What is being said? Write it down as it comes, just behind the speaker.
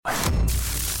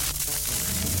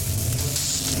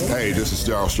Hey, this is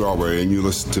Darryl Strawberry, and you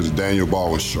listen to the Daniel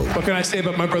Baldwin Show. What can I say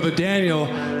about my brother Daniel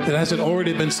that hasn't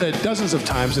already been said dozens of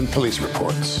times in police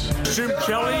reports? Jim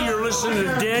Kelly, you're listening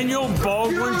to Daniel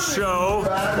Baldwin Show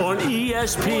on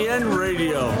ESPN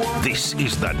Radio. This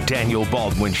is the Daniel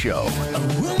Baldwin Show.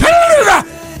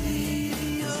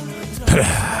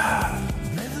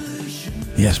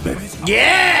 Yes, baby.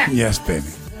 Yeah! Yes, baby.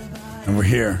 And we're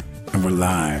here, and we're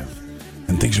live,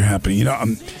 and things are happening. You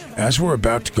know, as we're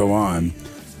about to go on,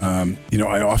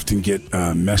 I often get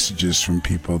messages from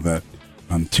people that,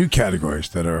 two categories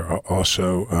that are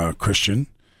also Christian,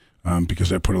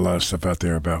 because I put a lot of stuff out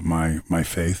there about my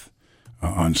faith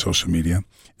on social media,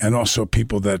 and also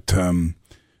people that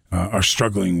are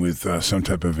struggling with some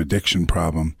type of addiction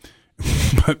problem.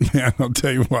 But man, I'll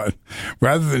tell you what,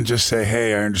 rather than just say,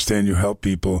 hey, I understand you help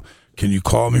people, can you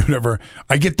call me, whatever,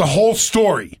 I get the whole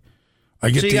story. So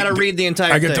you got to read the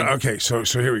entire thing. Okay, so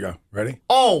here we go. Ready?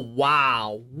 Oh,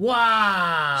 wow.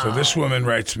 Wow. So this woman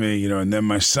writes me, and then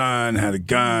my son had a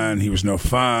gun. He was no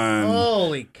fun.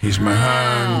 Holy cow. He's my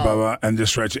husband, blah, blah, and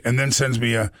just writes, and then sends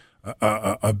me a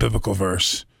biblical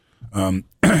verse. And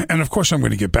of course I'm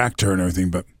going to get back to her and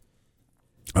everything, but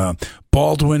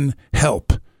Baldwin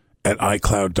help at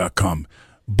iCloud.com.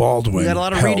 Baldwin. You got a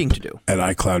lot of reading to do. At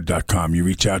iCloud.com. You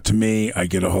reach out to me. I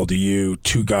get a hold of you.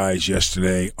 2 guys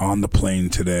yesterday on the plane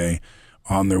today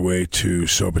on their way to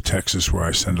Soba, Texas, where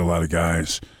I send a lot of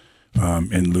guys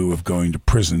in lieu of going to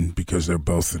prison because they're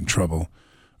both in trouble.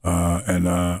 And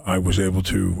I was able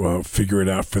to figure it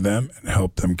out for them and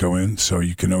help them go in. So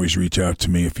you can always reach out to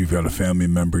me if you've got a family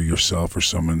member, yourself, or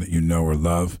someone that you know or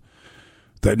love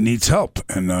that needs help.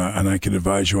 And I can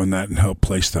advise you on that and help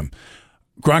place them.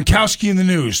 Gronkowski in the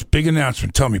news. Big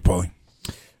announcement. Tell me, Paulie.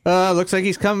 Looks like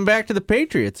he's coming back to the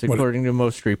Patriots, according to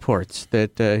most reports,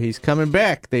 that he's coming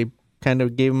back. They kind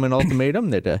of gave him an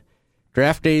ultimatum that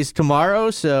draft day's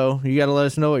tomorrow, so you got to let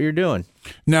us know what you're doing.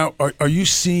 Now, are you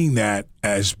seeing that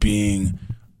as being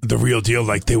the real deal?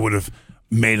 Like they would have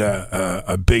made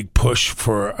a big push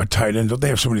for a tight end? Don't they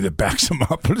have somebody that backs them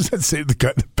up? What does that say, the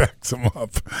guy that backs them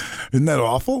up? Isn't that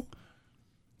awful?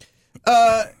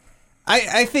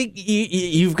 I think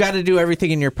you've got to do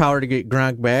everything in your power to get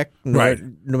Gronk back, no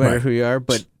matter who you are.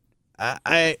 But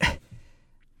I,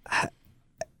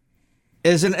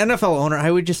 as an NFL owner, I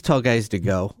would just tell guys to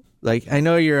go. Like, I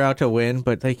know you're out to win,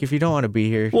 but like if you don't want to be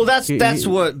here, well, that's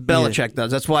what Belichick does.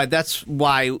 That's why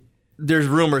there's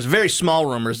rumors, very small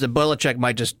rumors, that Belichick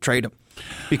might just trade him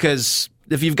because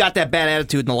if you've got that bad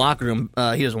attitude in the locker room,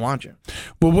 he doesn't want you.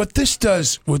 Well, what this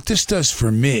does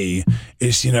for me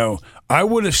is, I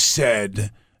would have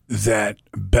said that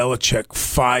Belichick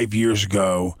 5 years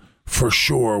ago for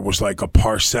sure was like a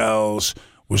Parcells,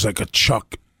 was like a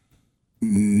Chuck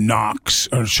Knox,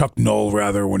 or Chuck Knoll,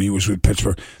 rather, when he was with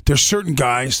Pittsburgh. There's certain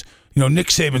guys, Nick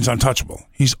Saban's untouchable.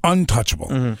 He's untouchable.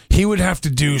 Mm-hmm. He would have to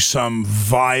do some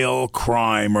vile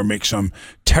crime or make some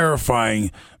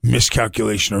terrifying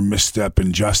miscalculation or misstep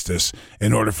injustice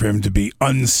in order for him to be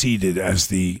unseated as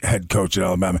the head coach at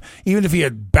Alabama. Even if he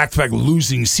had back-to-back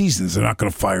losing seasons, they're not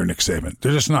going to fire Nick Saban.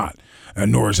 They're just not.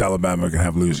 And nor is Alabama going to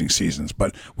have losing seasons.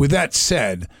 But with that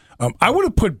said, I would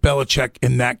have put Belichick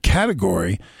in that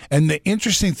category. And the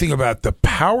interesting thing about the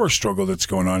power struggle that's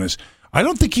going on is I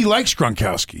don't think he likes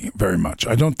Gronkowski very much.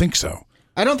 I don't think so.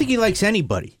 I don't think he likes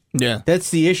anybody. Yeah.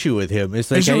 That's the issue with him.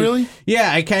 It's like, is it really?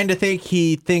 Yeah, I kind of think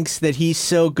he thinks that he's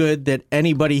so good that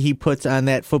anybody he puts on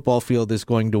that football field is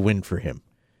going to win for him.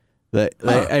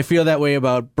 I feel that way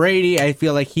about Brady. I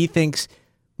feel like he thinks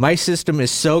my system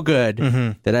is so good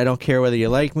that I don't care whether you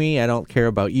like me. I don't care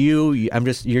about you.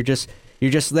 You're just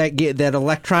that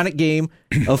electronic game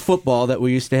of football that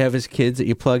we used to have as kids that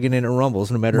you plug in and it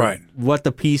rumbles no matter what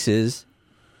the piece is.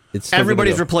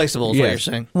 Everybody's replaceable is what you're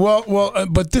saying. Well,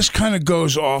 but this kind of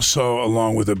goes also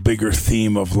along with a bigger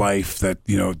theme of life that,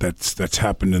 that's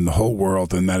happened in the whole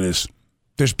world, and that is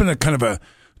there's been a kind of a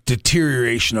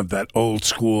deterioration of that old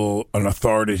school, an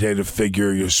authoritative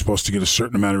figure. You're supposed to get a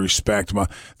certain amount of respect.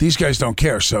 These guys don't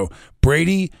care. So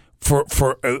Brady, for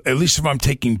at least if I'm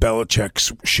taking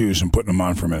Belichick's shoes and putting them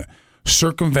on for a minute,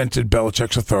 circumvented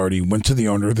Belichick's authority, went to the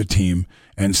owner of the team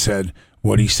and said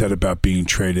what he said about being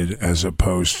traded as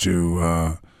opposed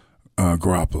to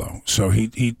Garoppolo. So he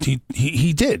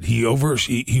did.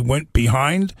 He went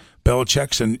behind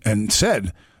Belichick's and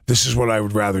said, this is what I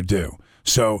would rather do.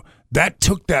 So that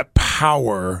took that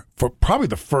power for probably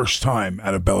the first time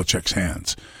out of Belichick's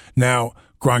hands. Now,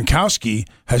 Gronkowski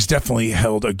has definitely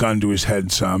held a gun to his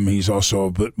head some. He's also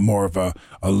a bit more of a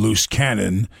loose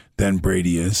cannon than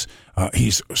Brady is.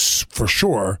 He's for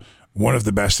sure one of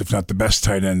the best, if not the best,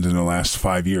 tight end in the last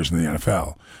 5 years in the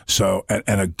NFL. So,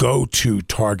 and a go-to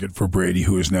target for Brady,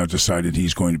 who has now decided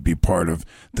he's going to be part of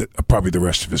probably the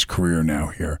rest of his career now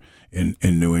here in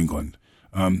New England.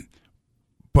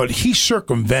 But he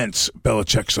circumvents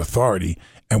Belichick's authority,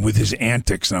 and with his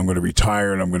antics, and I'm going to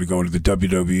retire, and I'm going to go into the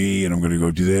WWE, and I'm going to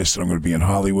go do this, and I'm going to be in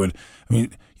Hollywood. I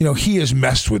mean, he has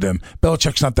messed with him.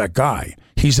 Belichick's not that guy.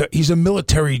 He's a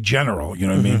military general, you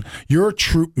know what I mean? You're a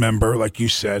troop member, like you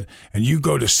said, and you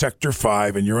go to Sector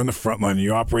 5, and you're on the front line, and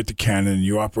you operate the cannon, and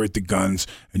you operate the guns,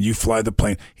 and you fly the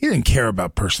plane. He didn't care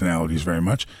about personalities very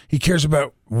much. He cares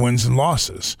about wins and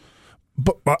losses.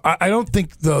 But I don't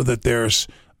think, though, that there's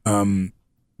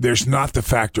not the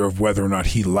factor of whether or not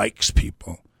he likes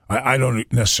people. I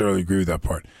don't necessarily agree with that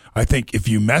part. I think if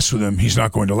you mess with him, he's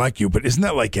not going to like you. But isn't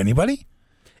that like anybody?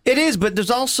 It is, but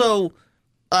there's also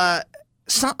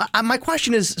my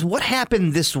question is, what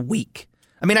happened this week?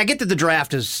 I mean, I get that the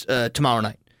draft is tomorrow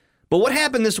night, but what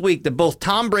happened this week that both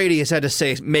Tom Brady has had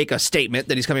to make a statement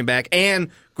that he's coming back, and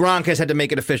Gronk has had to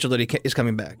make it official that he is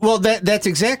coming back? Well, that's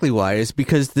exactly why. Is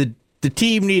because the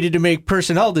team needed to make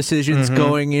personnel decisions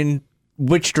going in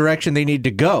which direction they need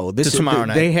to go. This is tomorrow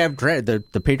night. They have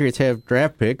the Patriots have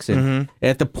draft picks, and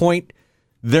at the point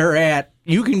they're at,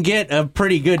 you can get a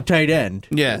pretty good tight end.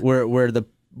 Yeah, where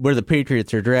the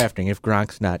Patriots are drafting if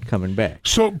Gronk's not coming back.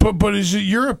 So, but is it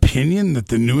your opinion that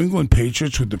the New England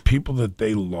Patriots, with the people that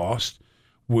they lost,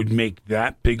 would make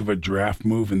that big of a draft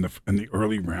move in the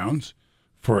early rounds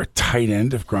for a tight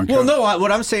end if Gronk? Well, no.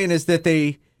 What I'm saying is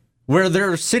that where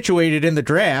they're situated in the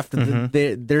draft,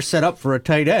 they're set up for a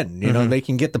tight end. You know, they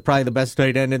can get probably the best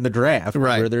tight end in the draft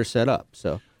where they're set up.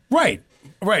 So right.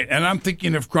 And I'm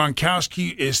thinking if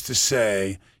Gronkowski is to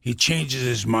say he changes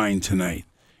his mind tonight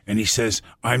and he says,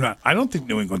 I don't think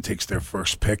New England takes their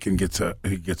first pick and gets a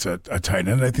tight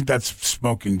end. I think that's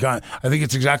smoking gun. I think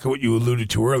it's exactly what you alluded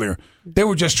to earlier. They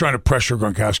were just trying to pressure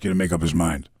Gronkowski to make up his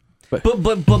mind. But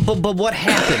what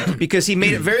happened? Because he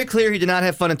made it very clear he did not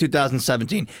have fun in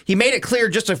 2017. He made it clear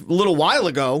just a little while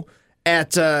ago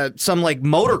at some like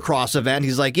motocross event.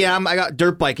 He's like, I got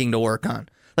dirt biking to work on.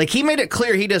 Like, he made it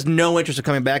clear he has no interest in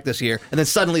coming back this year, and then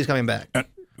suddenly he's coming back.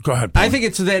 Go ahead, Paul. I think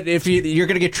it's that if you're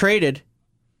going to get traded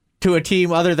to a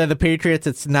team other than the Patriots,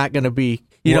 it's not going to be,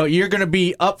 you're going to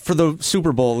be up for the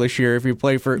Super Bowl this year if you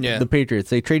play for the Patriots.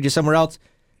 They trade you somewhere else.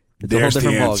 It's a whole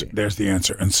different ballgame. There's the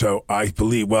answer. And so I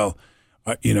believe, I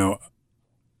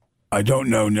don't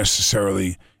know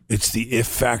necessarily it's the if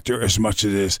factor as much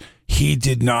as it is he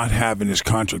did not have in his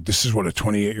contract. This is what, a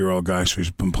 28-year-old guy who's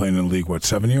been playing in the league,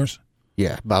 7 years?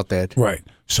 Yeah, about that. Right.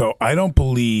 So I don't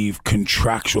believe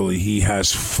contractually he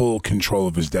has full control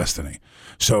of his destiny.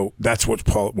 So that's what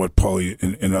Paulie,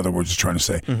 in other words, is trying to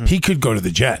say. He could go to the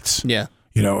Jets. Yeah.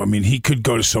 He could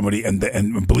go to somebody, and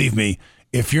believe me,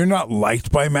 if you're not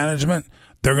liked by management,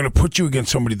 they're going to put you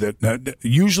against somebody that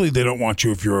usually they don't want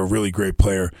you, if you're a really great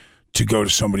player, to go to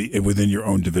somebody within your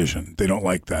own division. They don't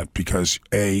like that because,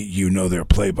 A, you know their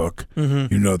playbook,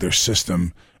 you know their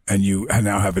system, and you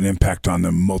now have an impact on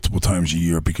them multiple times a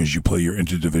year because you play your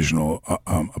interdivisional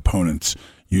opponents,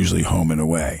 usually home and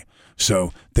away.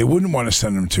 So they wouldn't want to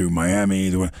send them to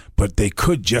Miami, but they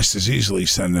could just as easily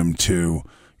send them to,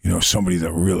 somebody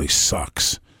that really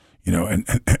sucks, and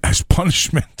as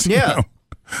punishment. Yeah.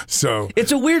 So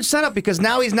it's a weird setup because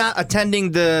now he's not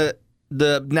attending the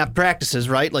not practices,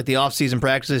 right? Like the off-season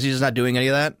practices, he's just not doing any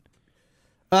of that.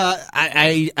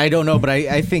 I don't know, but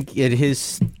I think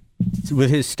with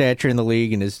his stature in the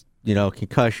league and his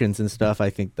concussions and stuff, I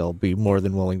think they'll be more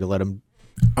than willing to let him.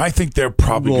 I think they're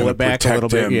probably going to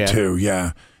protect him too.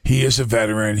 Yeah, he is a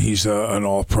veteran. He's an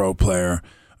all-pro player.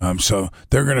 So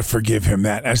they're going to forgive him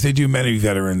that, as they do many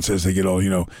veterans as they get old.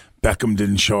 Beckham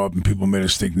didn't show up and people made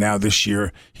us think. Now this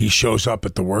year he shows up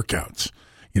at the workouts,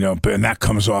 and that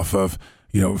comes off of,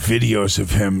 videos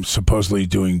of him supposedly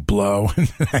doing blow and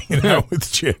hanging out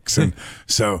with chicks. And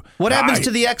so what happens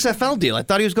to the XFL deal? I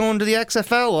thought he was going to the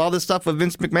XFL, all this stuff with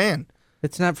Vince McMahon.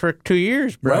 It's not for 2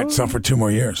 years, bro. Right, it's not for 2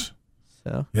 more years.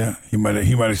 So yeah, he might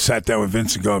have sat down with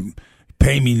Vince and go,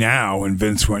 pay me now. And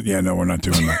Vince went, yeah, no, we're not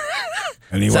doing that.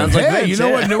 And he Sounds went, like hey, Vince, you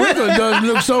know what? New England doesn't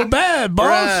look so bad,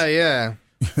 boss. Yeah.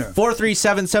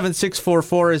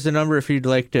 437-7644 is the number if you'd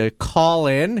like to call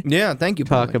in. Yeah, thank you,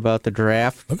 Talk Paulie. about the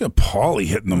draft. Look at Paulie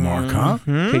hitting the mark, huh?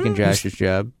 Taking Josh's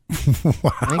job.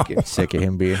 Wow. Thank you. Sick of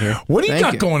him being here. What do you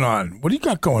got going on? What do you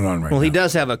got going on right now? Well, he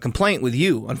does have a complaint with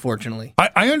you, unfortunately.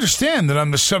 I understand that I'm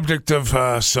the subject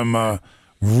of some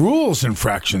rules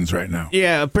infractions right now.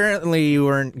 Yeah, apparently you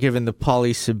weren't given the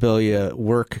Paulie Sibilia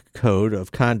work code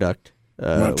of conduct.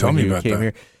 Tell me about that.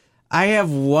 Here. I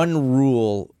have one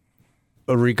rule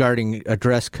regarding a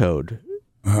dress code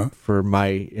for my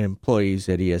employees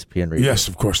at ESPN Radio. Yes,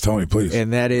 of course. Tell me, please.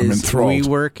 And that I'm is, enthralled. we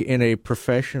work in a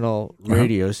professional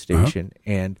radio station,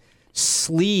 and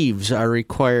sleeves are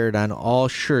required on all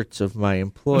shirts of my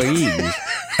employees.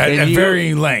 At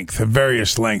varying length, at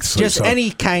various lengths. Just so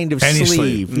any kind of any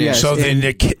sleeve. Yes. So the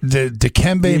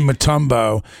Dikembe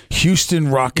Mutombo Houston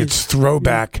Rockets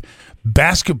throwback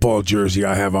basketball jersey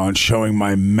I have on, showing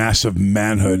my massive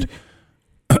manhood.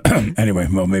 Anyway,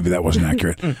 well, maybe that wasn't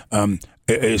accurate.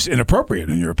 Is inappropriate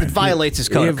in your opinion. It violates his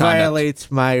code of conduct. It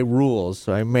violates my rules,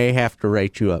 so I may have to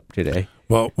write you up today.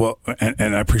 Well,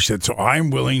 and I appreciate it. So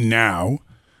I'm willing now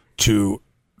to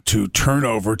turn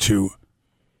over to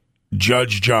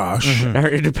Judge Josh, Our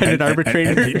independent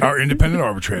arbitrator. our independent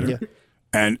arbitrator,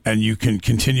 and you can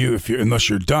continue unless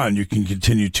you're done. You can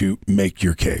continue to make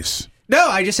your case. No,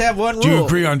 I just have one rule. Do you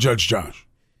agree on Judge Josh?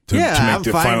 I'm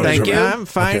fine. Thank you. I'm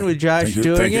fine with Josh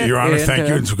doing thank you. it. Your Honor, and, thank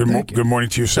you. It's good morning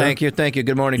to you, sir. Thank you.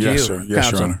 Good morning to you, Yes, sir. Yes,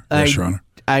 counsel. Your Honor. Yes, Your Honor.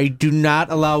 I do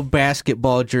not allow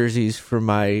basketball jerseys for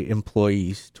my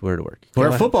employees to wear to work. You wear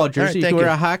a football jersey, you thank can wear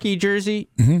you. a hocky jersey.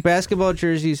 Basketball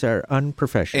jerseys are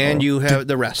unprofessional. And you have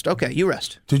the rest. Okay, you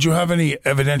rest. Did you have any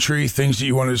evidentiary things that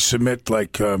you wanted to submit,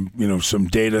 like some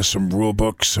data, some rule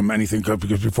books, some anything?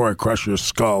 Because before I crush your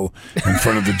skull in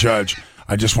front of the judge,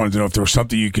 I just wanted to know if there was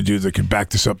something you could do that could back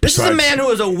this up. This is a man who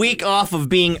is a week off of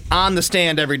being on the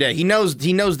stand every day. He knows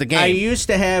the game. I used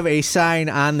to have a sign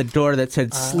on the door that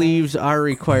said sleeves are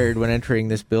required when entering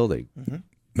this building,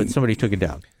 but somebody took it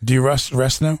down. Do you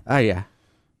rest now? Yeah.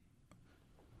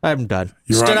 I'm done.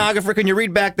 Stenographer, can you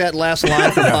read back that last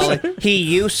line from Paulie? He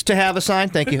used to have a sign.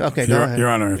 Thank you. Okay, go ahead. Your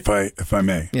Honor, if I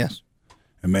may. Yes.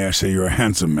 And may I say you're a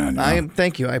handsome man.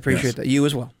 Thank you. I appreciate that. You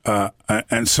as well.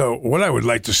 And so what I would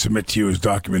like to submit to you is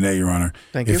document A, Your Honor.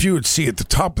 Thank you. If you would see at the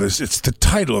top of this, it's the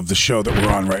title of the show that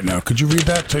we're on right now. Could you read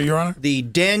that, Your Honor? The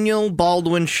Daniel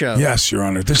Baldwin Show. Yes, Your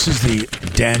Honor. This is the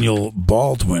Daniel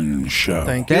Baldwin Show.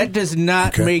 Thank you. That does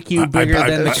not make you bigger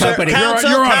than the company.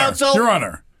 Your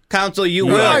Honor. Counsel, you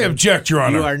will. I object, Your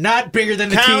Honor. You are not bigger than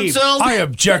the team. Counsel, I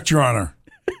object, Your Honor.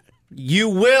 you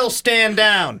will stand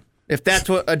down. If that's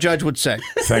what a judge would say.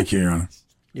 Thank you, Your Honor.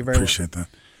 You're very Appreciate that.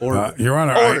 Your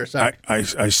Honor,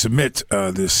 I submit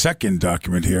the second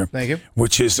document here. Thank you.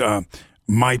 Which is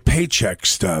my paycheck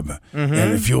stub.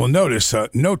 And if you will notice,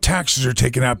 no taxes are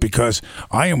taken out because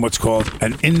I am what's called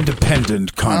an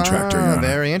independent contractor, Your Honor.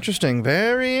 Very interesting.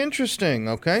 Very interesting.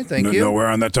 Okay, thank you. Nowhere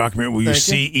on that document will you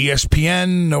see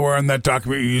ESPN. Nowhere on that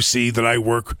document will you see that I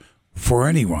work for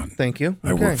anyone. Thank you.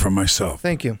 I work for myself.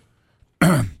 Thank you.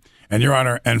 And Your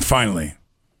Honor, and finally,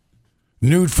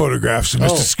 nude photographs of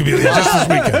Mr. Scabili just this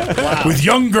weekend with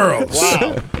young girls.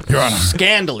 Wow. Your Honor.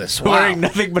 Scandalous. Wow. Wearing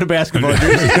nothing but a basketball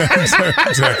jersey.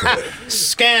 Exactly.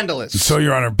 Scandalous. So,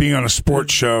 Your Honor, being on a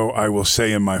sports show, I will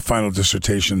say in my final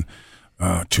dissertation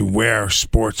to wear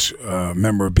sports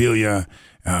memorabilia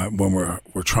when we're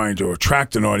trying to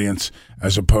attract an audience,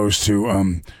 as opposed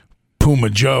to Puma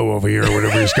Joe over here or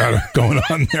whatever he's got going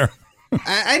on there.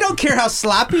 I don't care how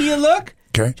sloppy you look.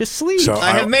 Okay. Just sleep. So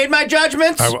I have made my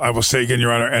judgments. I will say again,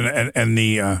 Your Honor, and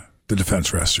the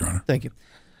defense rests, Your Honor. Thank you.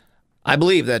 I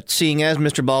believe that seeing as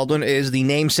Mr. Baldwin is the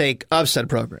namesake of said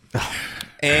program,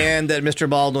 and that Mr.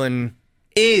 Baldwin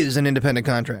is an independent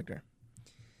contractor,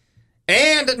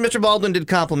 and that Mr. Baldwin did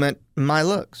compliment my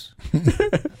looks,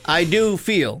 I do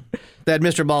feel that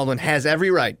Mr. Baldwin has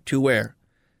every right to wear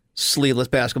sleeveless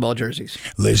basketball jerseys.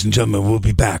 Ladies and gentlemen, we'll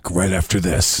be back right after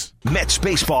this. Mets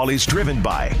baseball is driven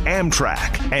by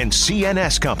Amtrak and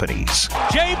CNS companies.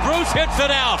 Jay Bruce hits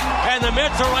it out, and the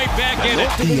Mets are right back in it.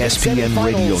 ESPN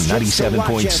Radio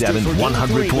 97.7,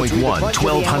 100.1,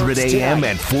 1200 AM,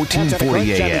 and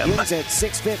 1440 AM. At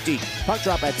 6:50, puck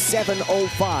drop at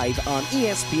 7:05 on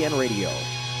ESPN Radio.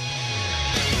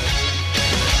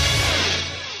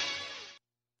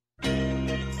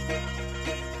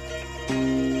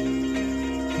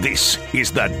 This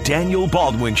is the Daniel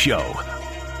Baldwin Show.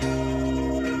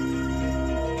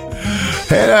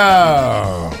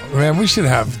 Hello. Man, we should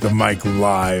have the mic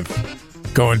live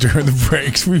going during the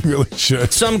breaks. We really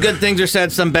should. Some good things are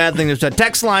said, some bad things are said.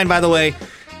 Text line, by the way,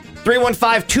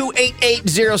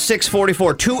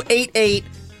 315-288-0644.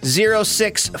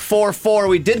 288-0644.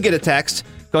 We did get a text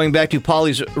going back to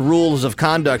Paulie's rules of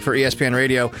conduct for ESPN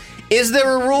Radio. Is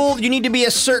there a rule you need to be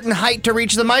a certain height to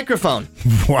reach the microphone?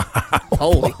 Wow.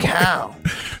 Holy cow.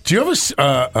 Do you have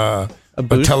a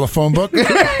telephone book? No,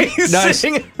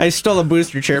 I stole a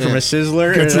booster chair from a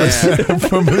Sizzler.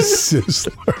 From a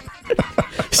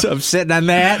Sizzler. So I'm sitting on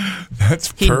that.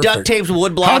 That's He perfect. duct tapes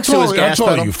wood blocks to his gas How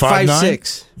tall pedal. are you? 5'9"?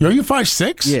 5'6". Are you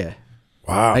 5'6"? Yeah.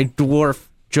 Wow. I dwarf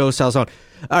Joe Salzone.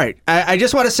 All right. I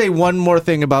just want to say one more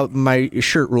thing about my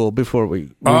shirt rule before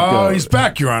we go. He's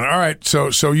back, Your Honor. All right.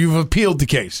 So you've appealed the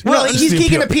case. Well, he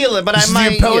can appeal it, but this is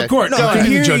the appellate court. No,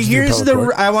 here's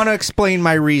I want to explain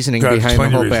my reasoning behind the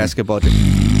whole basketball.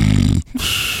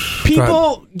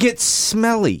 People get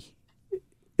smelly.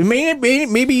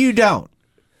 Maybe you don't,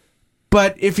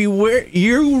 but if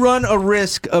you run a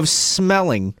risk of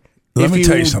smelling. If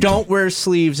you don't wear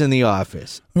sleeves in the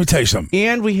office. Let me tell you something.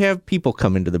 And we have people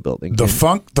come into the building. The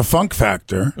funk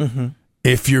factor,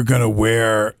 if you're going to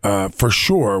wear, for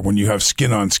sure, when you have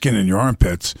skin on skin in your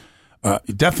armpits,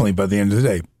 definitely by the end of the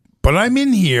day. But I'm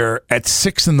in here at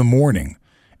 6 in the morning,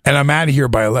 and I'm out of here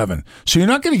by 11. So you're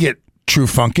not going to get true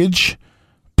funkage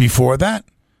before that.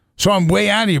 So I'm way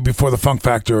out of here before the funk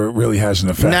factor really has an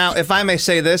effect. Now, if I may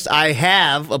say this, I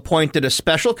have appointed a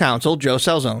special counsel, Joe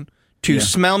Salzone, to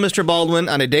smell Mr. Baldwin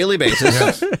on a daily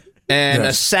basis and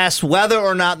assess whether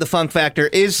or not the funk factor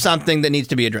is something that needs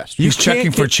to be addressed. He's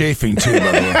checking for chafing, too,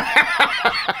 by the way.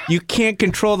 You can't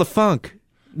control the funk.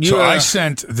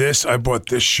 I bought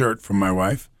this shirt from my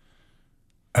wife,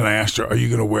 and I asked her, are you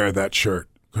going to wear that shirt?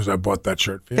 Because I bought that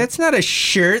shirt for you. That's not a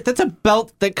shirt. That's a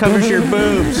belt that covers your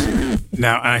boobs.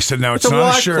 Now, and I said, no, it's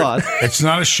not a shirt. It's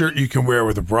not a shirt you can wear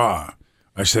with a bra.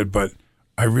 I said, but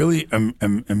I really am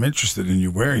interested in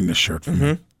you wearing this shirt for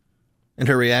me. And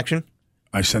her reaction?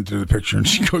 I sent her the picture, and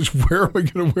she goes, where am I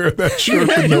going to wear that shirt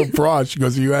with no bra? She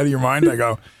goes, are you out of your mind? I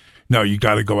go, no, you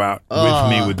got to go out with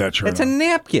me with that shirt It's a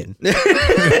napkin.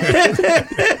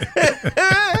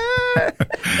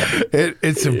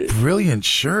 It's a brilliant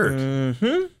shirt.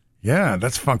 Mm-hmm. Yeah,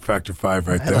 that's Funk Factor 5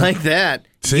 right there. I like that.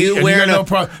 See, you wear no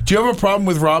problem. Do you have a problem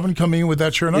with Robin coming in with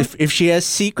that shirt on? If she has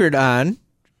secret on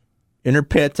in her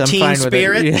pits, I'm Team fine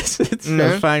spirit? with it. Yes,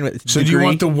 I'm fine with it. So do you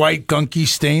want the white gunky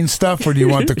stain stuff, or do you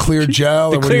want the clear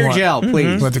gel? The clear gel,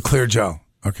 please. You want the clear gel?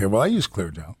 Okay, well, I use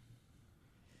clear gel.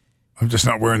 I'm just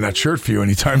not wearing that shirt for you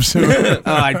anytime soon.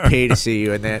 I'd pay to see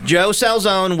you in that. Joe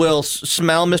Salzone will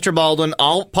smell Mr. Baldwin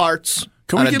all parts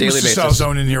on a daily basis. Can we get Mr.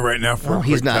 Salzone in here right now for a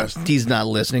quick test? He's not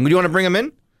listening. Would you want to bring him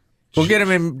in? We'll get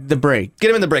him in the break. Get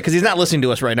him in the break, because he's not listening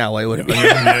to us right now. Why would he?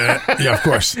 Yeah, of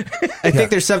course. I think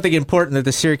there's something important that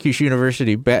the Syracuse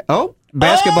University basketball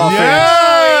fans.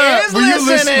 Yeah! Were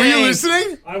you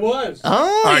listening? I was.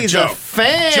 Oh, right, he's Joe. a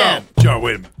fan. Joe,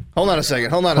 wait a minute. Hold on a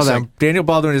second. Daniel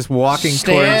Baldwin is walking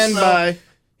Stand towards. by.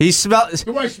 He smells.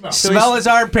 Who I smell? Smell his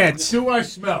armpits. Who I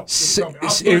smell? Smell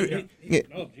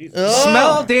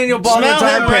Oh, Daniel Baldwin's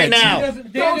smell him armpits. right now.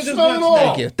 Don't smell at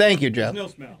all. Thank you, Joe. No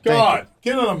smell. God,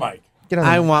 get on the mic.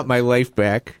 I want my life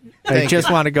back. I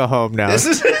just want to go home now.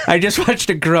 I just watched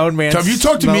a grown man. Have you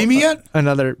talked to Mimi yet?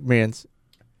 Another man's.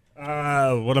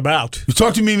 What about? You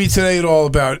talked to Mimi today at all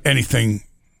about anything?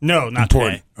 No, not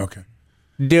important. today. Okay.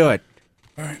 Do it.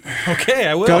 All right. Okay,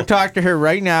 I will. Go talk to her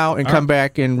right now and come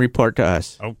back and report to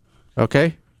us. Oh.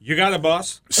 Okay? You got it,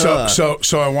 boss. So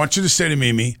I want you to say to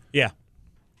Mimi, Yeah.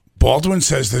 Baldwin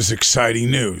says there's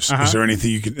exciting news. Is there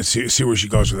anything you can see where she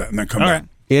goes with that, and then come back? Right.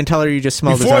 And tell her you just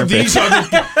smelled his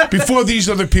before these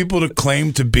other people to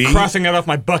claim to be Crossing that off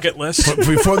my bucket list.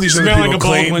 before these other Smelling people a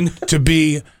claim Baldwin. to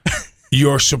be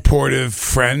your supportive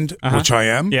friend, which I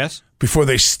am. Yes. Before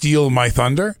they steal my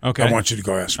thunder, Okay. I want you to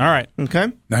go ask me. All right.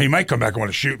 Okay. Now he might come back and want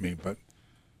to shoot me, but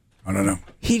I don't know.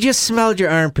 He just smelled your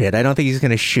armpit. I don't think he's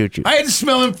going to shoot you. I had to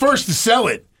smell him first to sell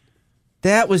it.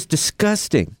 That was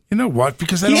disgusting. You know what?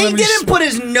 Because I He don't have any didn't put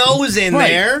his nose in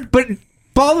there. But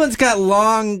Baldwin's got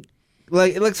long,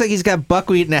 like it looks like he's got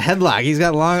buckwheat in a headlock. He's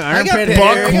got long armpit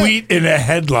hair. buckwheat in a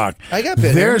headlock. I got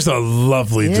pit There's a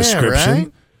lovely description.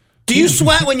 Right? Do you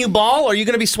sweat when you ball? Are you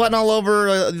going to be sweating all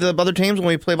over the other teams when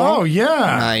we play ball? Oh, yeah.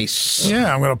 Nice.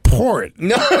 Yeah, I'm going to pour it.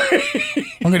 No.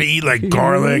 I'm going to eat like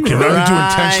garlic and I'm going to do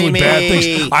intentionally bad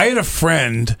things. I had a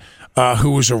friend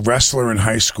who was a wrestler in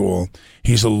high school.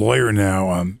 He's a lawyer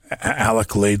now,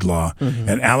 Alec Laidlaw.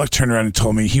 And Alec turned around and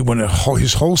told me he went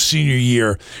his whole senior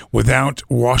year without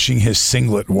washing his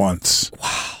singlet once.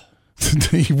 Wow.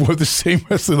 He wore the same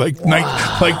wrestler like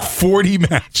 40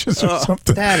 matches or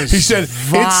something. That is he said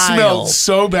vile. it smelled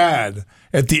so bad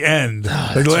at the end.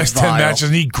 Like the last 10 matches,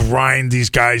 and he'd grind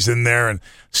these guys in there and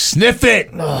sniff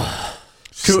it.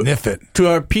 Sniff it.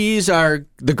 To appease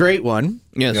the great one,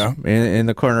 Yes. Yeah. in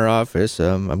the corner office,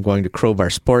 I'm going to crowbar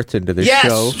sports into this Yes,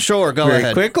 show. sure, go very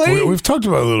ahead. quickly. We've talked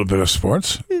about a little bit of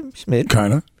sports. Smid.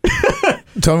 Kind of.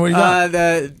 Tell me what you got.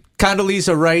 The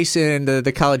Condoleezza Rice and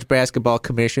the College Basketball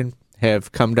Commission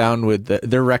have come down with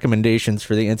their recommendations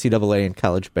for the NCAA and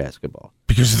college basketball.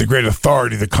 Because of the great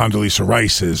authority that Condoleezza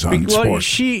Rice is on sports.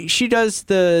 She does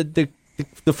the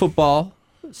football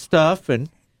stuff. And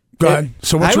Go ahead.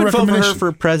 So what's I your would vote for recommendation? her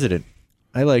for president.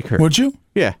 I like her. Would you?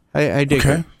 Yeah, I dig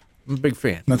her. I'm a big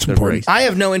fan. That's important. I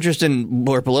have no interest in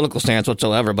more political stance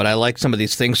whatsoever, but I like some of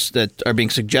these things that are being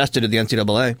suggested to the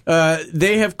NCAA.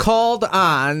 They have called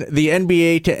on the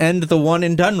NBA to end the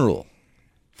one-and-done rule.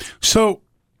 So,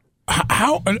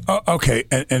 how? Okay,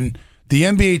 and the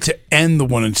NBA to end the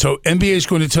one, and so NBA is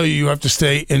going to tell you have to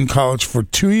stay in college for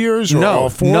 2 years or all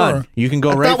 4? None. You can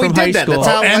go right from high school.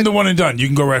 And the one and done. You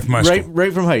can go right from high school.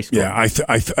 Right from high school. Yeah, I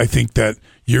think that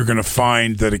you're going to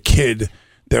find that a kid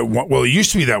that it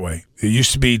used to be that way. It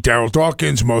used to be Darryl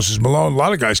Dawkins, Moses Malone. A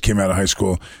lot of guys came out of high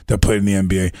school that played in the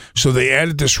NBA. So they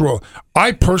added this rule.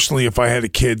 I personally, if I had a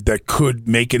kid that could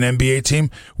make an NBA team,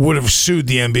 would have sued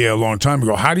the NBA a long time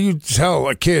ago. How do you tell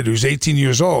a kid who's 18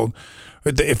 years old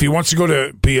if he wants to go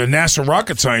to be a NASA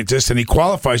rocket scientist and he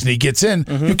qualifies and he gets in,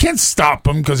 you can't stop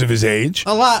him because of his age.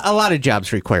 A lot of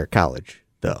jobs require college,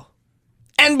 though.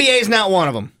 NBA's not one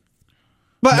of them.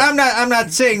 But I'm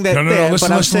not saying that. No.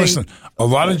 Listen. A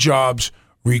lot of jobs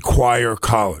require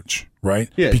college, right?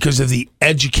 Yeah. Because of the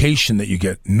education that you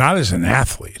get, not as an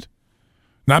athlete,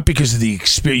 not because of the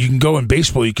experience. You can go in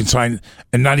baseball, you can sign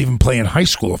and not even play in high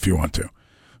school if you want to.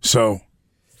 So,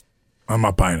 I'm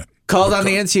not buying it. Called on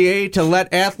the NCAA to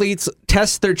let athletes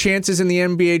test their chances in the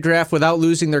NBA draft without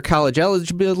losing their college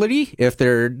eligibility. If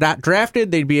they're not drafted,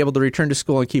 they'd be able to return to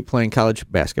school and keep playing college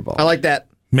basketball. I like that.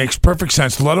 Makes perfect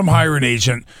sense. Let them hire an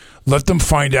agent. Let them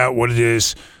find out what it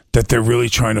is that they're really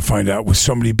trying to find out with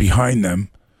somebody behind them,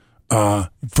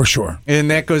 for sure. And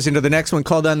that goes into the next one.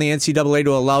 Called on the NCAA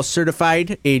to allow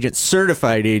certified agents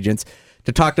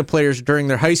to talk to players during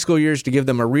their high school years to give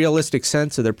them a realistic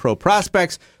sense of their pro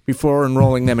prospects before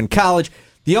enrolling them in college.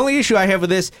 The only issue I have with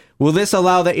this, will this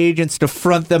allow the agents to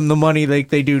front them the money like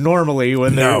they do normally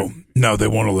when they're... No, they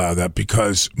won't allow that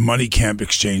because money can't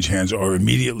exchange hands, or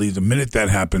immediately, the minute that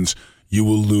happens, you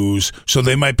will lose. So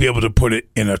they might be able to put it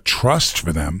in a trust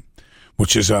for them,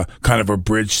 which is a kind of a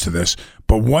bridge to this.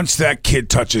 But once that kid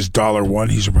touches $1,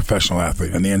 he's a professional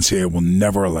athlete, and the NCAA will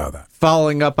never allow that.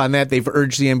 Following up on that, they've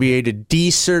urged the NBA to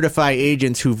decertify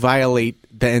agents who violate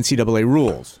the NCAA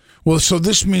rules. Well, so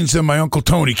this means that my Uncle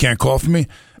Tony can't call for me.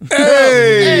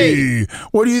 Hey!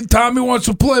 What do you? Tommy wants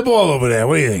to play ball over there.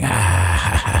 What do you think?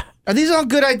 Are these all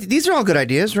good? These are all good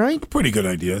ideas, right? Pretty good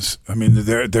ideas. I mean,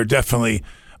 they're definitely.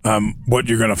 What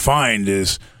you're going to find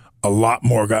is a lot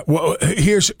more guys. Well,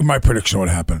 here's my prediction: what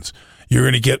happens? You're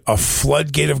going to get a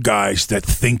floodgate of guys that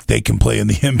think they can play in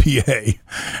the NBA,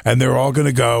 and they're all going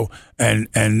to go and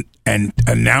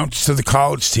announce to the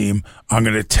college team, "I'm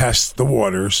going to test the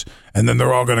waters," and then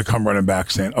they're all going to come running back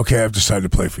saying, "Okay, I've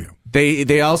decided to play for you."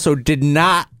 They also did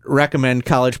not recommend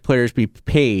college players be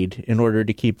paid in order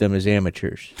to keep them as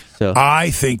amateurs. So I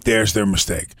think there's their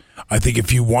mistake. I think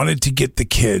if you wanted to get the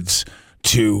kids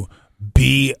to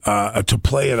be to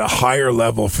play at a higher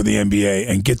level for the NBA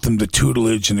and get them the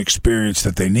tutelage and experience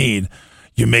that they need,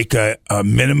 you make a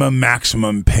minimum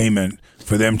maximum payment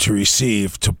for them to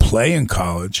receive to play in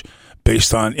college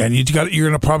based on, and you're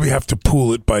going to probably have to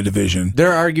pool it by division.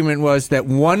 Their argument was that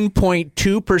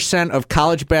 1.2% of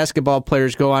college basketball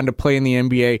players go on to play in the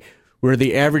NBA, where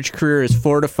the average career is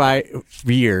 4 to 5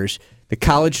 years. The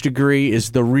college degree is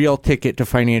the real ticket to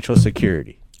financial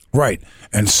security. Right.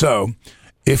 And so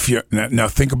if you're now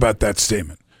think about that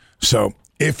statement. So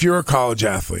if you're a college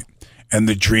athlete and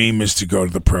the dream is to go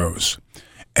to the pros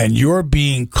and you're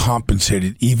being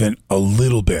compensated even a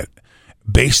little bit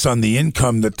based on the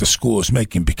income that the school is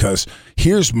making, because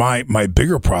here's my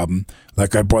bigger problem.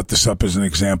 Like I brought this up as an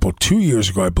example 2 years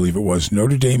ago, I believe it was,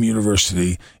 Notre Dame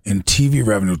University in TV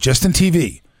revenue, just in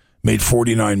TV, made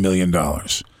 $49 million.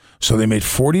 So they made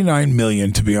 $49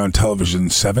 million to be on television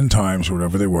 7 times or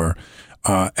whatever they were.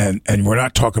 And we're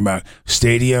not talking about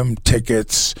stadium,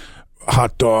 tickets,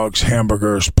 hot dogs,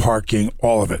 hamburgers, parking,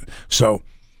 all of it. So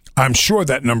I'm sure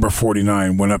that number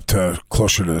 49 went up to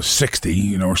closer to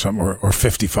 60, or something, or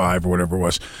 55 or whatever it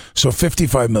was. So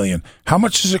 $55 million. How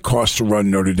much does it cost to run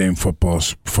Notre Dame football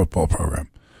program?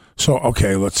 So,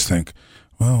 okay, let's think.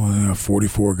 Well, they have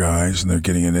 44 guys and they're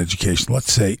getting an education.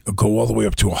 Let's say go all the way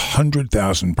up to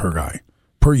 $100,000 per guy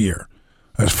per year.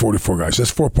 That's 44 guys.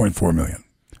 That's $4.4 million.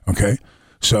 Okay?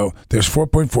 So there's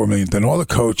 $4.4 million. Then all the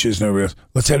coaches and everybody else,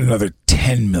 let's add another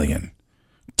 $10 million.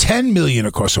 $10 million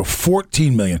of course, so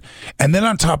 $14 million. And then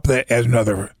on top of that, add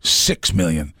another $6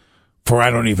 million for I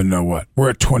don't even know what.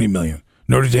 We're at $20 million.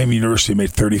 Notre Dame University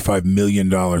made $35 million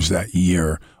that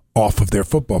year off of their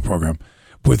football program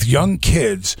with young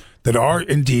kids that are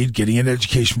indeed getting an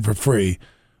education for free,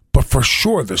 but for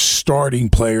sure the starting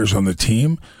players on the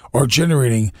team are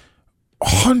generating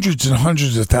hundreds and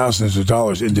hundreds of thousands of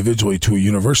dollars individually to a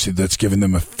university that's giving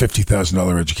them a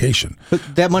 $50,000 education. But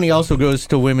that money also goes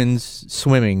to women's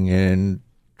swimming and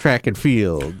track and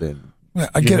field. And yeah,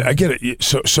 I get it.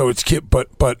 So it's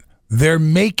but they're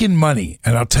making money,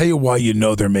 and I'll tell you why you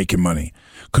know they're making money.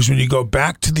 Because when you go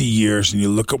back to the years and you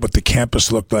look at what the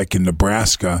campus looked like in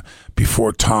Nebraska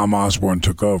before Tom Osborne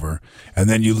took over, and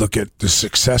then you look at the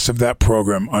success of that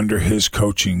program under his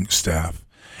coaching staff,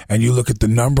 and you look at the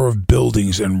number of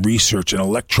buildings and research and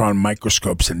electron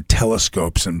microscopes and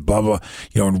telescopes and blah, blah,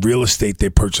 and real estate they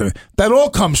purchase, that all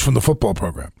comes from the football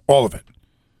program. All of it.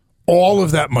 All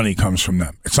of that money comes from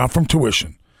them. It's not from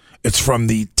tuition. It's from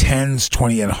the tens,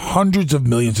 20, and hundreds of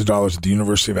millions of dollars that the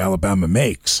University of Alabama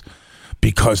makes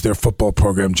because their football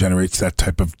program generates that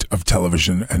type of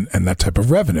television and that type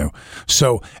of revenue.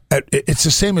 So it's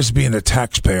the same as being a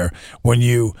taxpayer. When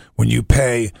you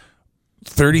pay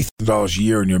 $30,000 a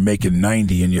year and you're making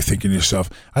 $90,000 and you're thinking to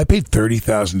yourself, I paid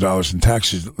 $30,000 in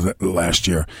taxes last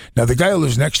year. Now, the guy who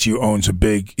lives next to you owns a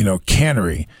big,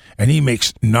 cannery, and he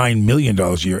makes $9 million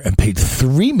a year and paid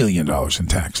 $3 million in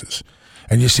taxes.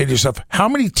 And you say to yourself, how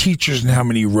many teachers and how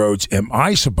many roads am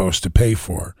I supposed to pay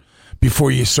for before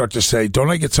you start to say, don't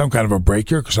I get some kind of a break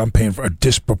here because I'm paying for a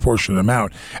disproportionate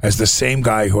amount as the same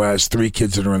guy who has 3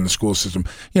 kids that are in the school system?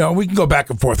 We can go back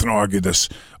and forth and argue this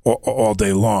all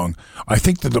day long. I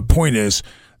think that the point is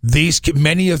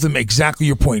many of them, exactly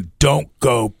your point, don't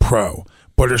go pro,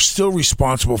 but are still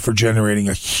responsible for generating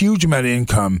a huge amount of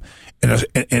income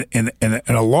in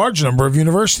a large number of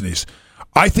universities.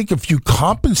 I think if you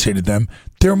compensated them,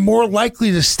 they're more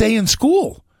likely to stay in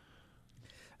school.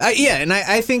 And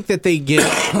I think that they get.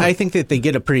 I think that they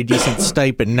get a pretty decent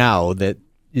stipend now. That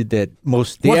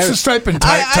most. What's the stipend?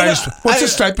 What's the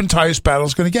stipend Tyus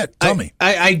Battle's going to get? Tell me.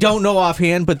 I don't know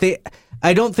offhand, but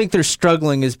I don't think they're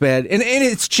struggling as bad, and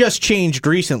it's just changed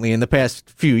recently in the past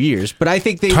few years. But I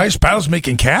think Tyus Battle's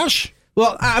making cash.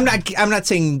 Well, I'm not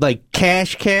saying like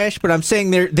cash, but I'm saying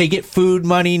they get food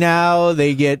money now.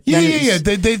 They get yeah.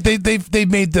 They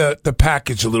made the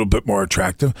package a little bit more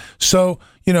attractive. So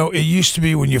it used to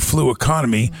be when you flew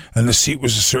economy and the seat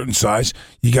was a certain size,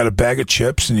 you got a bag of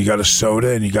chips and you got a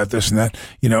soda and you got this and that.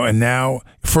 And now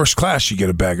first class you get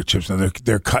a bag of chips. Now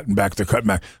they're cutting back.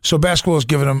 So basketball is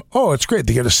giving them. Oh, it's great.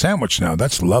 They get a sandwich now.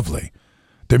 That's lovely.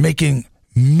 They're making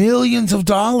millions of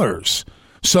dollars.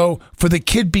 So for the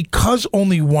kid, because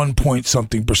only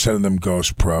 1% of them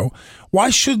goes pro, why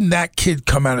shouldn't that kid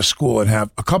come out of school and have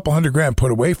a couple $100,000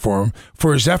 put away for him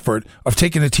for his effort of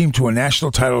taking a team to a national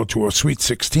title, to a Sweet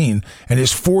 16, and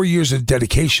his 4 years of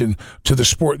dedication to the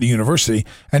sport in the university?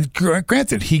 And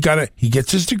granted, he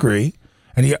gets his degree,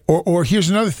 and or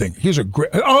here's another thing. Here's a great.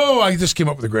 Oh, I just came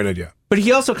up with a great idea. But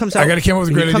he also comes out. He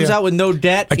comes out with no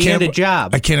debt and a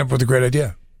job. I came up with a great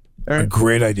idea. A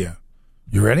great idea.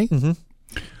 You ready? Mm-hmm.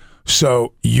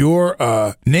 So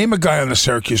name a guy on the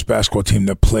Syracuse basketball team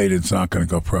that played and is not going to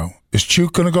go pro. Is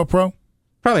Chuk going to go pro?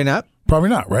 Probably not. Probably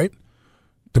not, right?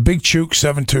 The big Chuk,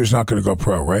 7'2", is not going to go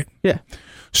pro, right? Yeah.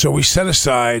 So we set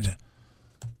aside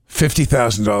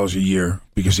 $50,000 a year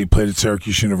because he played at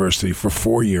Syracuse University for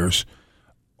 4 years.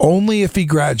 Only if he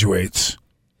graduates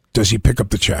does he pick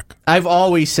up the check. I've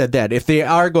always said that. If they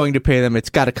are going to pay them, it's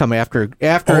got to come after a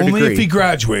degree. Only if he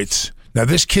graduates. Now,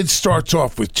 this kid starts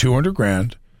off with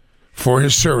 $200,000 for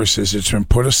his services. It's been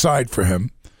put aside for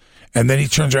him, and then he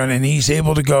turns around and he's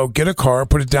able to go get a car,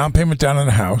 put a down payment down on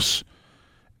a house,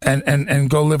 and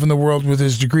go live in the world with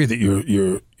his degree that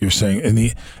you're saying. And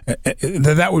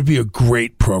that would be a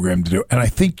great program to do. And I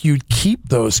think you'd keep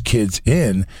those kids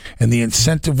in, and the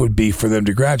incentive would be for them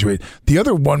to graduate. The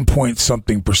other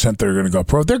 1% that are going to go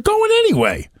pro, they're going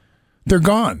anyway. They're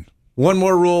gone. One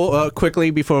more rule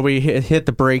quickly before we hit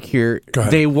the break here. Go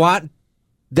ahead. They want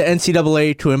the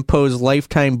NCAA to impose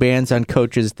lifetime bans on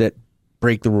coaches that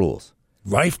break the rules.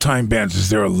 Lifetime bans? Is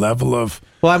there a level of...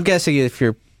 Well, I'm guessing if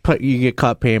you get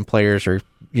caught paying players or,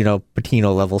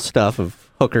 Pitino level stuff of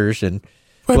hookers and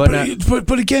whatnot.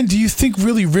 But again, do you think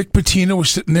really Rick Pitino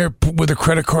was sitting there with a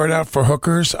credit card out for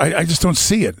hookers? I just don't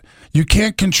see it. You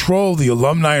can't control the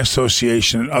Alumni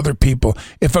Association and other people.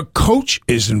 If a coach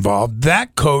is involved,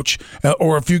 that coach,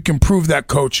 or if you can prove that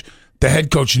coach, the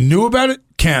head coach knew about it,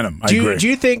 can him. I agree. Do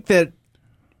you think that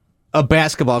a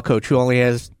basketball coach who only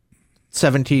has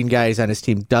 17 guys on his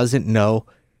team doesn't know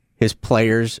his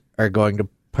players are going to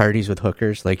parties with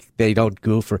hookers? Like, they don't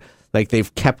goof, or like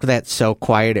they've kept that so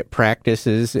quiet at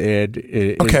practices and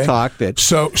talk that.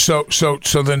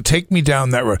 So then take me down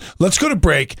that road. Let's go to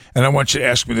break, and I want you to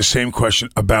ask me the same question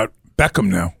about Beckham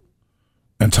now,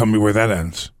 and tell me where that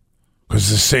ends,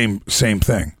 because it's the same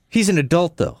thing. He's an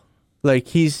adult though. Like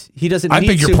he doesn't. I need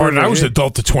beg your pardon. I was an supervision.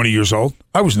 adult at 20 years old.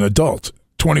 I was an adult.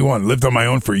 21, lived on my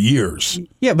own for years.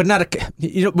 Yeah, but not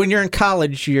when you're in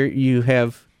college, you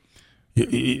have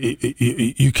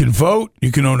You can vote.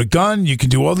 You can own a gun. You can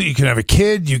do all that. You can have a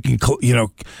kid. You can,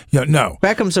 no.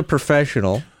 Beckham's a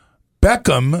professional.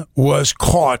 Beckham was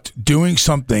caught doing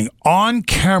something on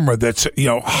camera that's,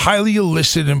 highly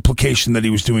illicit implication that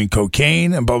he was doing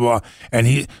cocaine and blah, blah, blah.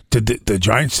 And the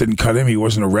Giants didn't cut him. He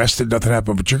wasn't arrested. Nothing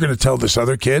happened. But you're going to tell this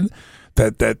other kid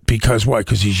that because why?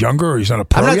 Because he's younger or he's not a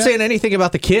pro I'm not yet? saying anything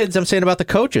about the kids. I'm saying about the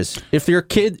coaches. If your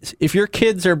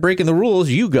kids are breaking the rules,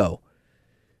 you go.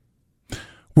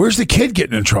 Where's the kid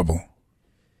getting in trouble?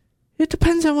 It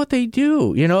depends on what they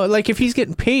do. Like if he's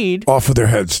getting paid. Off of their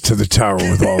heads to the tower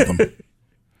with all of them.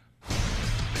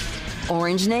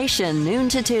 Orange Nation, noon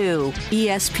to 2.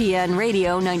 ESPN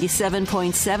Radio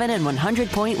 97.7 and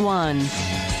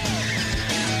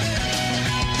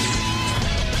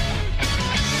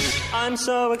 100.1. I'm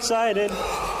so excited.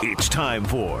 It's time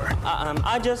for...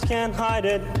 I just can't hide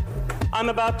it. I'm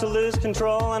about to lose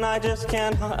control and I just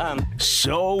can't...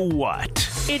 So what?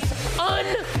 It's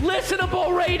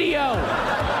unlistenable radio.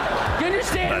 You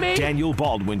understand me? The Daniel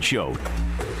Baldwin Show.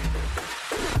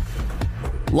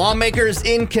 Lawmakers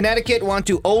in Connecticut want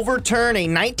to overturn a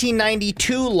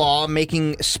 1992 law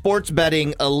making sports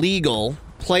betting illegal.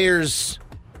 Players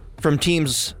from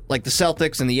teams like the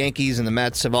Celtics and the Yankees and the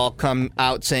Mets have all come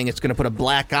out saying it's going to put a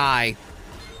black eye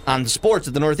on the sports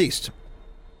of the Northeast.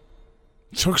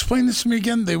 So explain this to me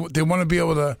again. They want to be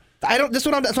able to... That's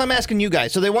what I'm asking you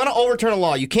guys. So they want to overturn a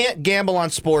law. You can't gamble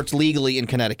on sports legally in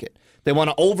Connecticut. They want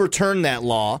to overturn that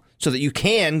law so that you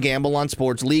can gamble on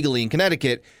sports legally in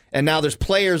Connecticut. And now there's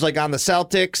players like on the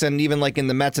Celtics and even like in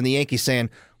the Mets and the Yankees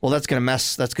saying, well, that's going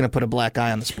to put a black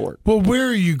eye on the sport. Well, where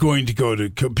are you going to go to?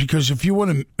 Because if you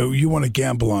want to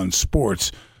gamble on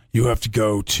sports, you have to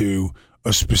go to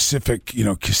a specific,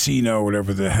 casino or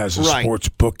whatever that has a sports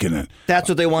book in it. That's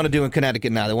what they want to do in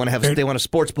Connecticut now. They want a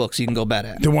sports book so you can go bet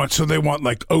at. They want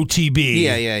like OTB.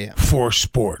 Yeah. For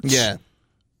sports. Yeah.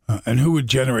 And who would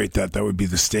generate that? That would be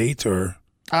the state or?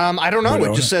 I don't know.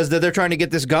 It just says that they're trying to get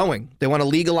this going. They want to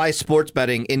legalize sports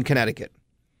betting in Connecticut.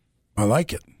 I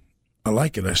like it.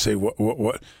 I say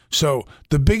what? So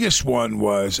the biggest one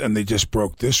was, and they just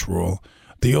broke this rule.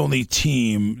 The only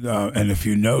team, and if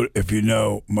you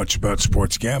know much about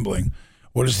sports gambling,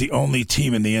 what is the only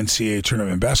team in the NCAA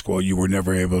tournament in basketball you were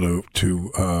never able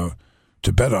to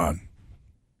bet on?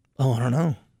 Oh, I don't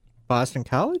know. Boston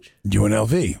College?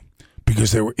 UNLV.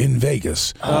 Because they were in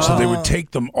Vegas. Oh. So they would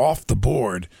take them off the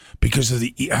board because of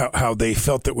how they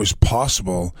felt it was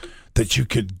possible that you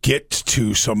could get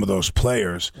to some of those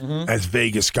players as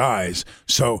Vegas guys.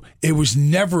 So it was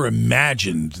never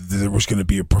imagined that there was going to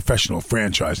be a professional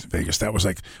franchise in Vegas. That was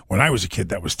like, when I was a kid,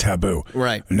 that was taboo.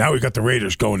 Right. And now we got the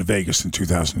Raiders going to Vegas in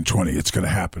 2020. It's going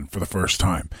to happen for the first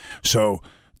time. So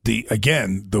the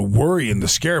worry and the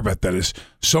scare about that is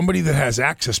somebody that has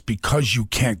access because you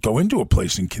can't go into a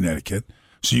place in Connecticut,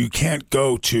 so you can't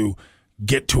get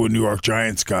to a New York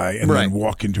Giants guy and then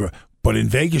walk into a. But in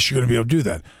Vegas, you're going to be able to do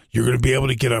that. You're going to be able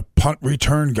to get a punt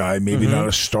return guy, maybe not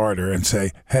a starter, and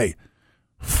say, "Hey,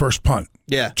 first punt,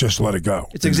 just let it go."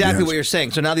 It's exactly what you're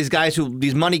saying. So now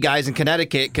these money guys in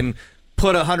Connecticut can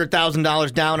put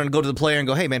 $100,000 down and go to the player and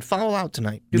go, "Hey, man, foul out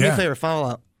tonight. Do me a favor, foul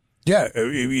out." Yeah,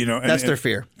 that's their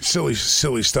fear. Silly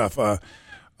stuff. I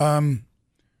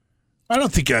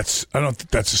don't think that's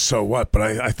a so what, but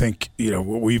I think if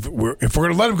we're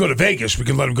going to let him go to Vegas, we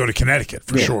can let him go to Connecticut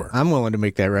for sure. I'm willing to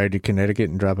make that ride to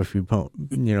Connecticut and drop a few But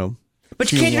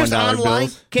you can't just online.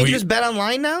 Bills. Can't you just bet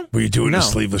online now? Were you doing a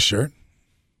sleeveless shirt?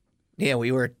 Yeah,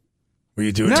 we were. Were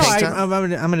you doing? No,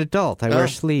 I'm an adult. I wear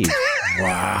sleeves.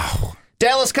 Wow.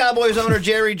 Dallas Cowboys owner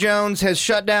Jerry Jones has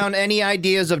shut down any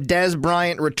ideas of Dez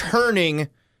Bryant returning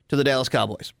to the Dallas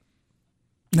Cowboys.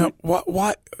 No,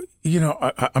 what?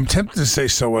 I'm tempted to say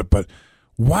so what, but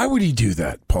why would he do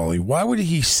that, Paulie? Why would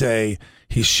he say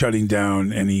he's shutting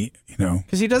down any,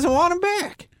 Because he doesn't want him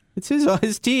back. It's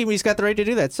his team. He's got the right to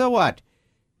do that. So what?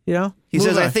 He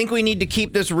says, I think we need to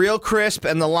keep this real crisp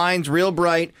and the lines real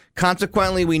bright.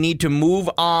 Consequently, we need to move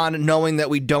on knowing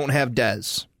that we don't have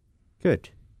Dez.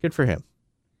 Good for him.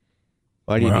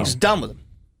 Why do you think he's done with him?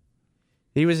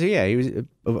 He was,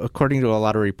 according to a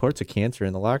lot of reports, a cancer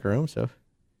in the locker room. So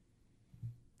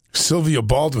Sylvia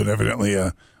Baldwin, evidently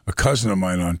a cousin of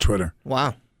mine on Twitter.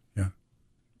 Wow. Yeah.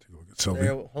 Take a look at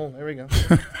Sylvia. There we go.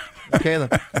 Okay, then.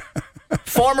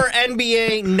 Former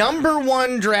NBA number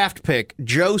 1 draft pick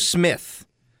Joe Smith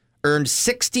earned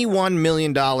 $61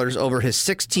 million over his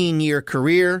 16-year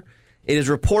career. It is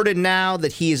reported now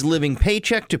that he is living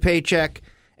paycheck to paycheck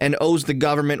and owes the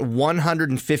government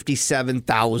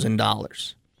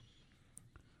 $157,000.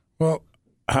 Well,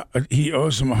 he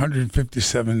owes him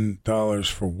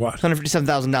 $157 for what?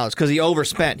 $157,000 because he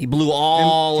overspent. He blew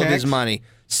all of his money.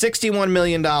 $61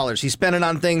 million. He spent it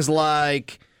on things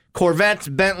like Corvettes,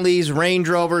 Bentleys, Range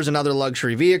Rovers, and other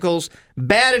luxury vehicles.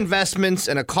 Bad investments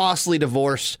and a costly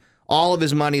divorce. All of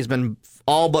his money has been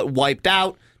all but wiped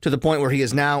out to the point where he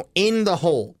is now in the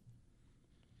hole.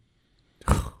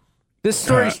 This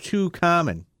story's too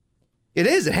common. It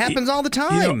is. It happens all the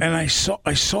time. And I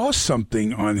saw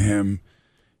something on him.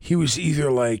 He was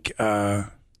either like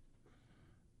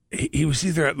he was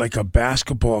either at like a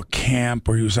basketball camp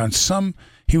or he was at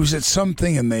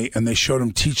something and they showed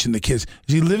him teaching the kids.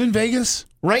 Does he live in Vegas?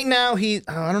 Right now I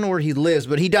don't know where he lives,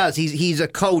 but he does. He's a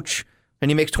coach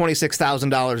and he makes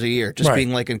 $26,000 a year just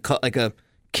being like a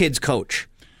kid's coach.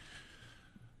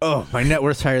 Oh, my net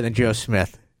worth's higher than Joe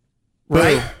Smith.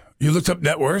 Right? You looked up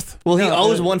net worth? Well, he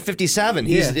owes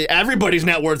 $157. Everybody's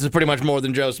net worth is pretty much more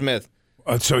than Joe Smith.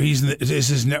 So is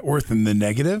his net worth in the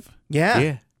negative?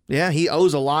 Yeah. He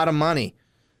owes a lot of money.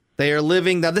 They are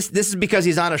living now. This is because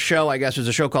he's on a show. I guess there's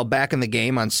a show called Back in the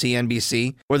Game on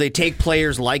CNBC where they take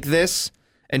players like this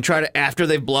and try to after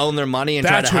they've blown their money and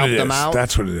try to help them out.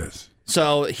 That's what it is.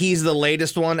 So he's the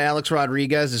latest one. Alex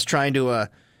Rodriguez is trying to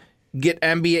get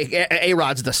NBA.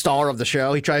 A-Rod's the star of the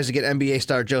show. He tries to get NBA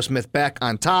star Joe Smith back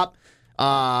on top.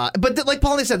 But like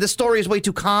Paulie said, this story is way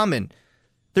too common.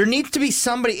 There needs to be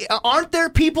somebody. Aren't there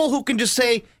people who can just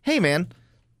say, hey, man,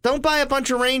 don't buy a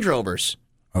bunch of Range Rovers.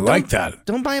 I like that.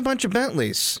 Don't buy a bunch of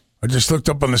Bentleys. I just looked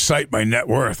up on the site my net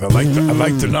worth. I like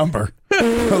the number.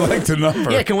 I like the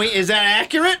number. Yeah, is that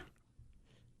accurate?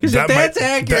 Because if that's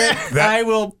accurate, I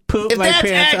will poop my pants on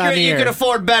the air. If that's accurate, you can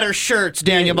afford better shirts,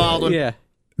 Daniel Baldwin. Yeah.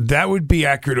 That would be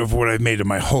accurate of what I've made in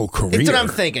my whole career. That's what I'm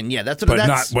thinking. Yeah, that's what. But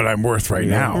not what I'm worth right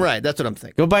now. Right, that's what I'm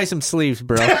thinking. Go buy some sleeves,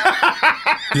 bro.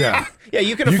 Yeah. Yeah,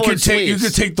 you can afford sleeves. You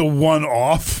could take the one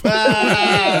off.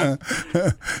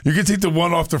 You could take the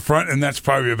one off the front, and that's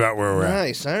probably about where we're at.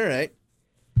 Nice. All right.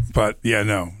 But yeah,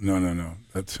 no.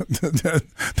 That's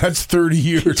 30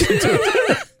 years.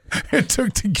 It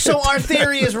took to get. So our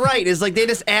theory is right. Is like they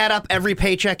just add up every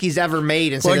paycheck he's ever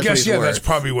made and say I guess that's that's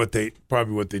probably what they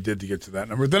did to get to that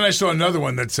number. Then I saw another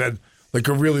one that said like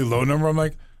a really low number. I'm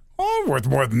like, I'm worth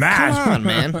more than that. Come on,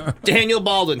 man. Daniel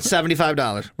Baldwin,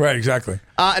 $75. Right, exactly.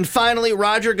 And finally,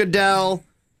 Roger Goodell.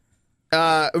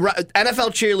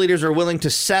 NFL cheerleaders are willing to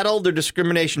settle their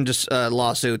discrimination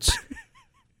lawsuits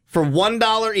for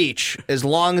 $1 each, as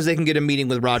long as they can get a meeting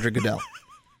with Roger Goodell.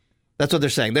 That's what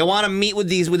they're saying. They want to meet with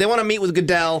They want to meet with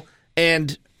Goodell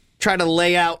and try to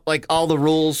lay out like all the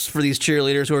rules for these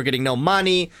cheerleaders who are getting no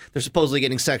money. They're supposedly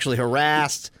getting sexually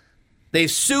harassed.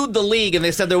 They've sued the league and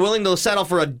they said they're willing to settle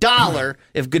for $1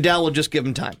 if Goodell will just give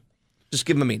them time, just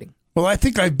give them a meeting. Well, I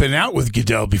think I've been out with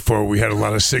Goodell before. We had a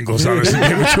lot of singles on us and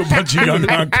gave it to a bunch of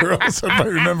young girls, if I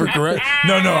remember correct.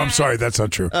 No, I'm sorry, that's not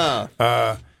true. Oh.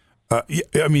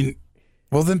 I mean,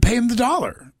 well, then pay him the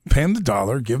 $1. Pay them the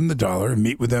 $1, give them the $1, and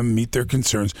meet with them, meet their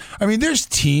concerns. I mean, there's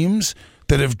teams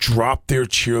that have dropped their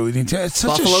cheerleading team. It's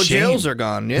such Buffalo a shame. Jills are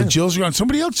gone, yeah. The Jills are gone.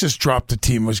 Somebody else just dropped a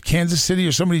team. Was Kansas City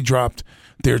or somebody dropped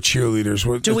their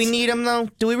cheerleaders? Do we need them, though?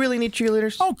 Do we really need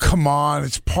cheerleaders? Oh, come on.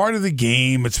 It's part of the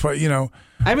game. It's part,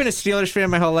 I've been a Steelers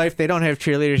fan my whole life. They don't have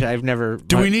cheerleaders. I've never...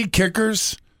 Do we need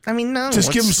kickers? I mean, no.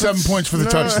 Just give them 7 points for the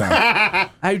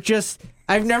touchdown.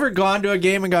 I've never gone to a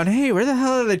game and gone, hey, where the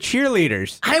hell are the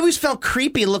cheerleaders? I always felt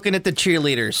creepy looking at the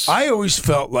cheerleaders. I always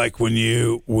felt like when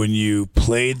you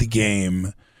played the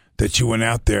game that you went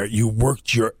out there, you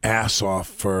worked your ass off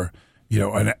for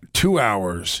 2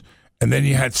 hours, and then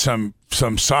you had some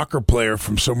soccer player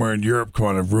from somewhere in Europe come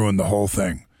on and ruin the whole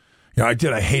thing. I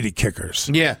hated kickers.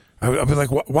 Yeah. I'd be like,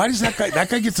 why does that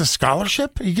guy gets a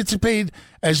scholarship? He gets paid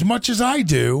as much as I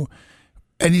do.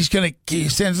 And he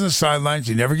stands on the sidelines.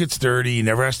 He never gets dirty. He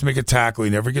never has to make a tackle.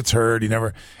 He never gets hurt.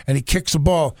 And he kicks the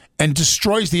ball and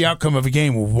destroys the outcome of a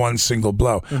game with one single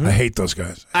blow. Mm-hmm. I hate those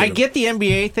guys. I get the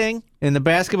NBA thing and the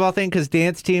basketball thing because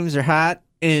dance teams are hot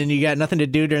and you got nothing to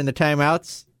do during the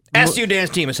timeouts. SU dance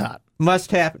team is hot.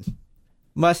 Must happen.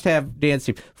 Must have dance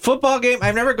team. Football game.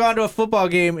 I've never gone to a football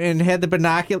game and had the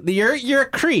binocular. You're a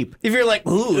creep. If you're like,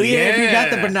 ooh, yeah. If you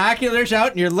got the binoculars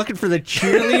out and you're looking for the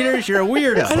cheerleaders, you're a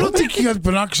weirdo. I don't think you got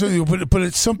binoculars, but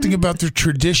it's something about the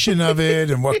tradition of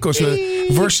it and what goes with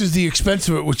it versus the expense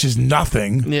of it, which is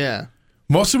nothing. Yeah.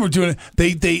 Most of them are doing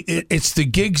it. It's the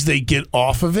gigs they get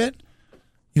off of it.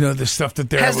 The stuff that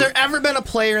they're. Has there ever been a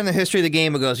player in the history of the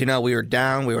game who goes, we were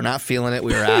down, we were not feeling it,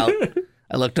 we were out.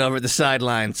 I looked over at the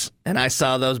sidelines, and I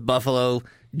saw those Buffalo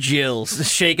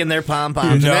Jills shaking their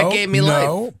pom-poms, and that gave me life.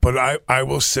 No, but I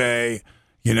will say,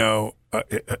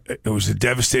 it was a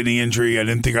devastating injury. I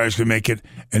didn't think I was going to make it.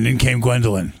 And then came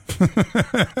Gwendolyn.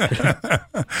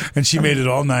 And she made it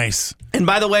all nice. And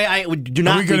by the way, I do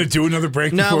not... Are we going to do another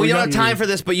break? No, we don't have time for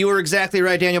this, but you were exactly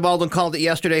right. Daniel Baldwin called it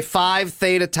yesterday. 5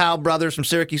 Theta Tau brothers from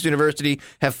Syracuse University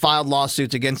have filed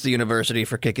lawsuits against the university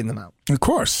for kicking them out. Of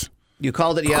course. You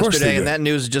called it yesterday, and that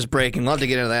news is just breaking. We'll have to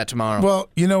get into that tomorrow. Well,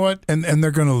 you know what? And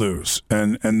they're going to lose.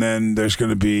 And then there's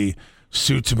going to be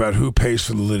suits about who pays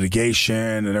for the litigation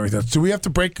and everything. Do we have to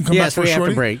break and come back for a shorty? Yes, we have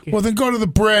to break. Well, then go to the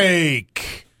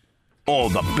break. All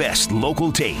the best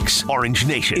local takes, Orange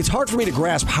Nation. It's hard for me to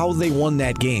grasp how they won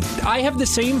that game. I have the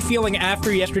same feeling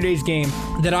after yesterday's game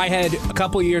that I had a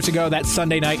couple years ago that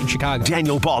Sunday night in Chicago.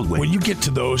 Daniel Baldwin. When you get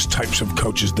to those types of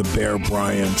coaches, the Bear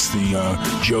Bryants, the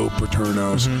Joe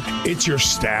Paternos, it's your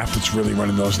staff that's really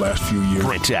running those last few years.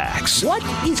 Brent Axe. What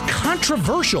is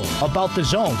controversial about the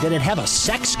zone? Did it have a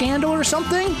sex scandal or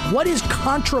something? What is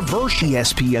controversial?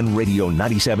 ESPN Radio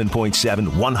 97.7,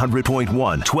 100.1,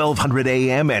 1200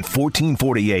 AM and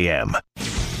 1440 AM.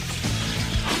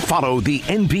 Follow the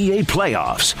NBA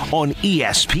playoffs on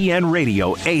ESPN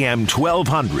Radio AM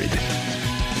 1200.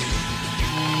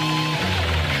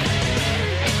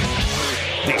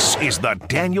 This is the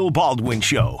Daniel Baldwin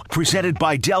Show, presented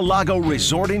by Del Lago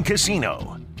Resort and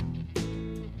Casino.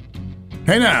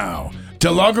 Hey now,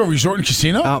 Del Lago Resort and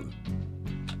Casino?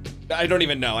 I don't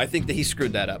even know. I think that he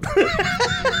screwed that up.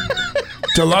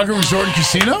 Del Lago Resort and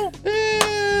Casino?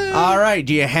 All right.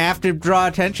 Do you have to draw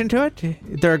attention to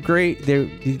it? They're great. They're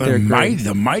great.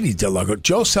 The mighty Del Lago.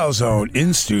 Joe Salzone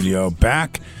in studio,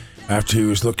 back after he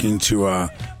was looking to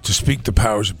speak the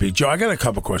powers that be. Joe, I got a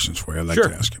couple questions for you I'd like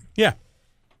to ask him. Yeah.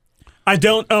 I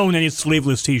don't own any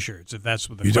sleeveless T-shirts, if that's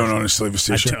what the You question don't own a sleeveless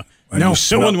T-shirt? No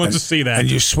one wants to see that. And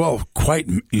you smell quite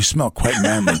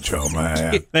manly, Joe.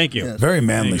 Thank you. Very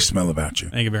manly smell about you.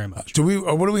 Thank you very much.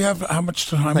 What do we have? How much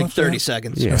time left? 30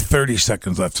 seconds. Yeah. 30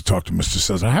 seconds left to talk to Mr.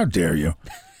 Salzone. How dare you?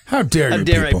 How dare you,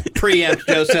 dare people? I preempt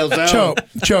Joe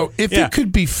Salzone? Joe, if it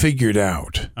could be figured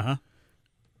out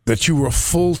that you were a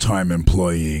full-time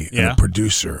employee and a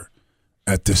producer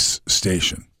at this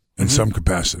station in some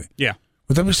capacity,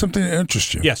 would that be something that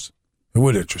interests you? Yes. It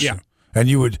would interest you. And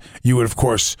you would, of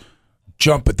course,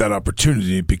 jump at that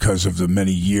opportunity because of the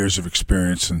many years of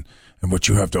experience and what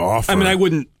you have to offer. I mean, I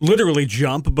wouldn't literally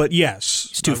jump, but yes.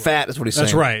 He's too fat, is what he's saying.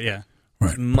 That's right, yeah.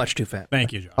 Right. Much too fat.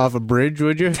 Thank you, John. Off a bridge,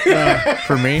 would you?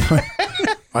 For me?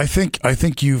 I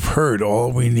think you've heard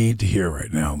all we need to hear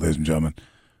right now, ladies and gentlemen.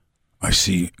 I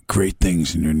see great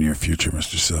things in your near future,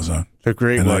 Mr. Salzone. The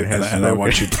great one has spoken. I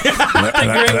want you.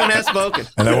 The great one has spoken.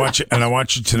 And I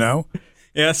want you to know.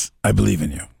 Yes. I believe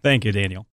in you. Thank you, Daniel.